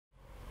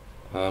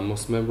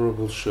Most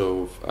memorable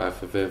show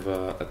I've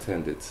ever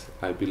attended,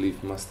 I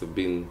believe, must have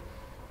been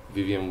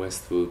Vivienne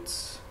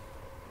Westwood's,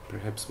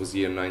 perhaps was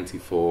year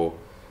 94,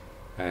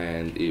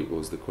 and it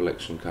was the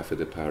collection Café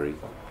de Paris.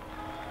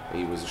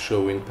 It was a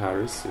show in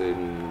Paris,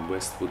 and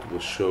Westwood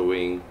was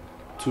showing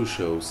 2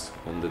 shows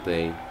on the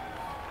day,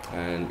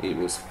 and it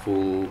was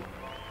full.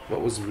 What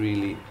was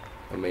really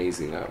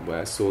amazing, when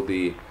I saw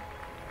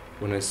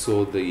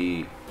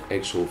the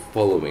actual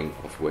following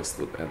of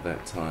Westwood at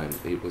that time,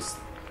 it was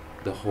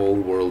the whole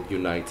world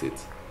united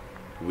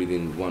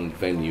within one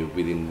venue,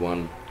 within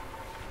one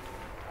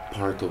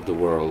part of the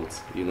world,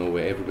 you know,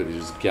 where everybody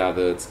just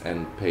gathered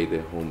and paid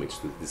their homage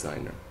to the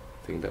designer.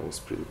 I think that was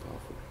pretty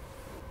powerful.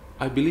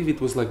 I believe it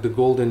was like the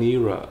golden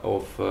era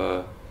of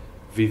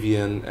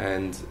Vivienne,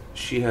 and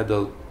she had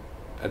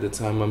at the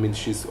time, I mean,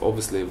 she's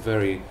obviously a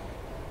very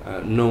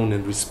known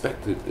and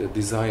respected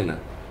designer,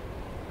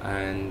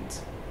 and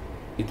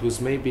it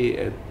was maybe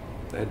at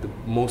the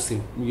most,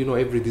 you know,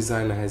 every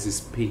designer has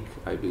his peak,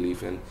 I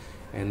believe,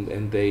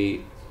 and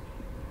they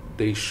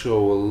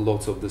show a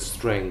lot of the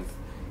strength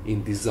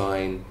in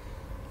design,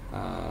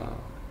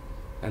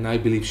 and I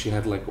believe she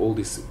had like all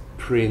these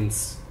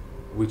prints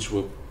which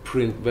were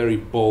very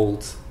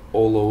bold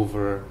all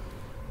over,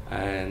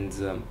 and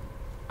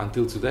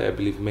until today I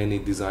believe many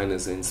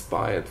designers are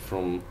inspired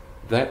from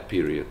that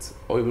period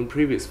or even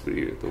previous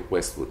period of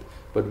Westwood,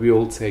 but we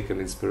all take an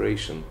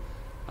inspiration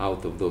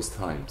out of those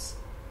times,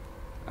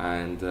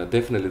 and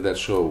definitely that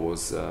show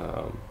was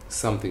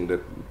something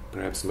that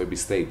perhaps maybe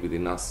stayed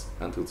within us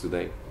until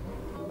today.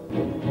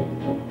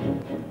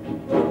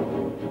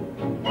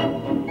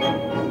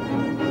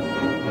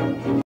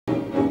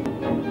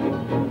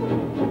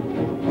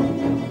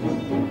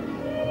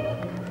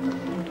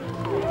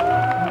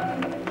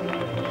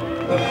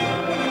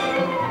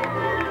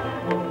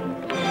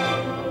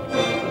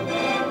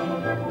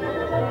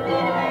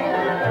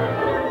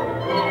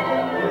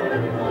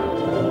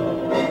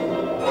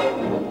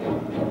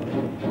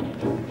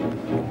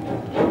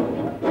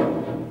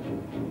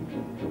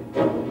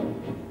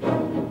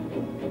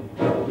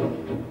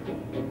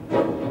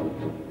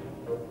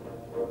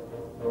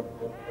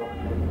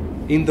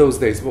 In those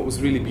days, what was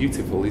really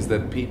beautiful is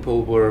that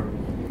people were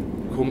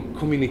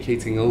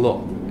communicating a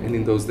lot, and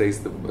in those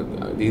days the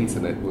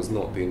internet was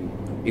not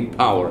in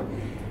power,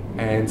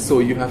 and so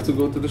you have to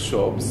go to the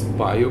shops,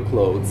 buy your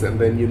clothes, and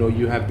then, you know,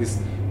 you have this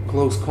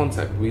close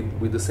contact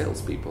with the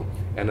salespeople.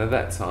 And at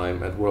that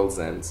time, at World's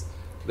End,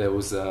 there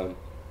was 2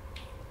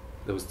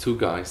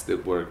 guys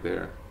that worked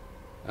there,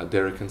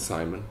 Derek and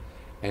Simon,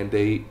 and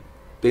they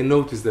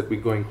noticed that we're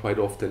going quite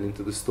often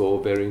into the store,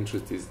 very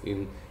interested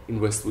in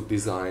Westwood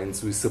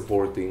designs, we're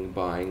supporting,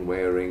 buying,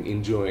 wearing,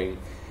 enjoying,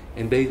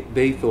 and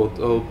they thought,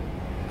 oh,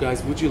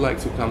 guys, would you like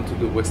to come to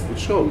the Westwood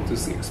show to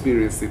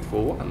experience it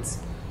for once?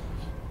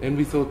 And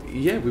we thought,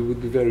 yeah, we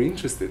would be very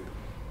interested.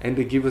 And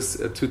they give us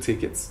 2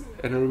 tickets,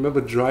 and I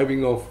remember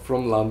driving off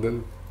from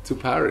London to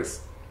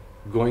Paris,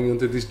 going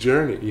into this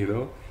journey,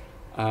 you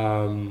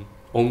know,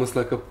 almost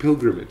like a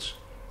pilgrimage,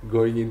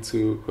 going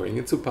into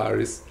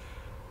Paris,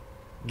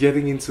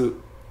 getting into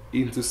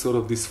sort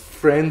of this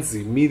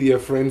frenzy, media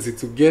frenzy,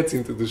 to get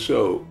into the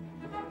show.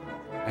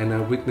 And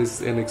I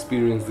witnessed and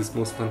experienced this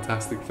most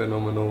fantastic,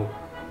 phenomenal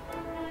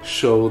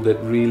show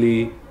that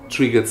really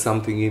triggered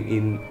something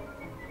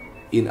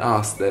in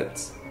us,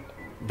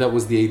 that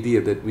was the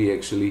idea that we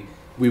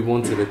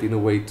wanted it in a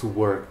way to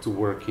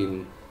work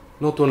in,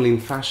 not only in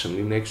fashion,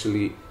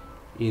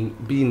 in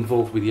be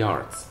involved with the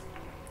arts.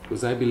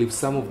 Because I believe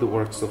some of the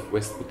works of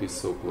Westwood is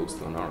so close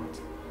to an art.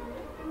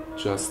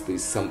 Just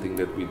is something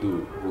that we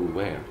will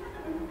wear,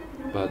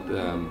 but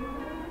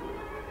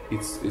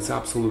it's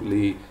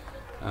absolutely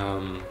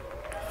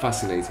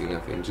fascinating, I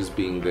think, just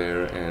being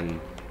there and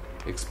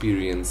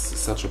experience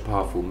such a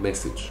powerful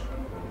message,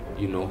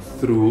 you know,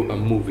 through a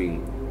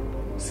moving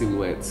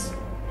silhouettes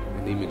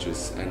and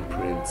images and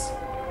prints.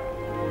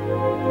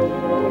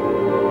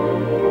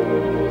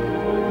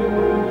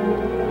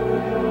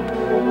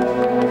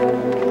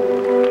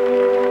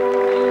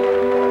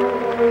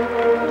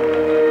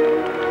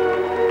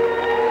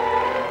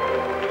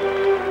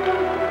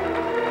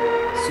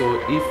 So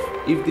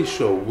if this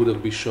show would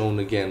have been shown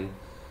again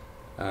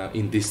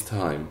in this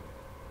time,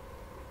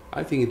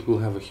 I think it will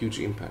have a huge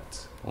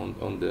impact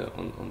on the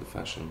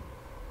fashion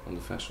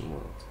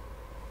world.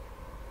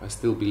 I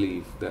still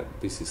believe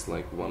that this is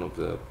like one of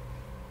the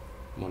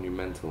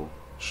monumental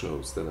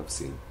shows that I've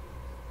seen.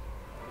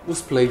 It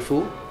was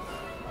playful,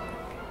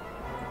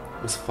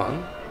 it was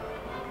fun,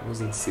 it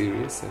wasn't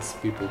serious as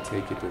people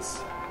take it as,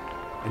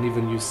 and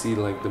even you see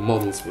like the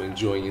models were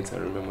enjoying it. I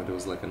remember there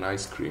was like an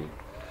ice cream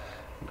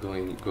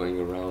going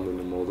around in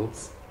the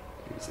models,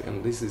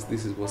 and this is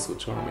what's so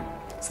charming.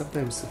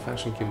 Sometimes the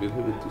fashion can be a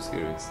little bit too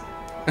serious,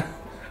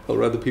 or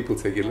rather people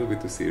take it a little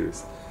bit too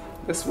serious.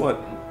 That's what,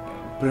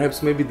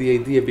 perhaps maybe the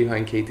idea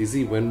behind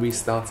KTZ when we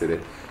started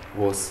it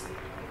was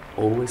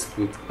always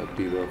put a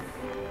bit of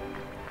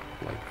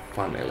like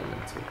fun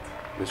element to it.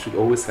 They should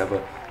always have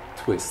a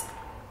twist,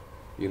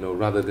 you know,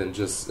 rather than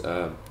just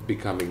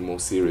becoming more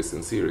serious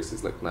and serious.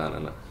 It's like,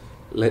 no.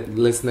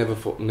 let's never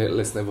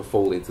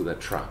fall into that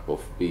trap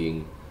of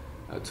being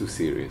too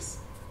serious,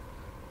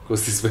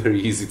 because it's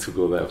very easy to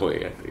go that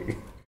way, I think.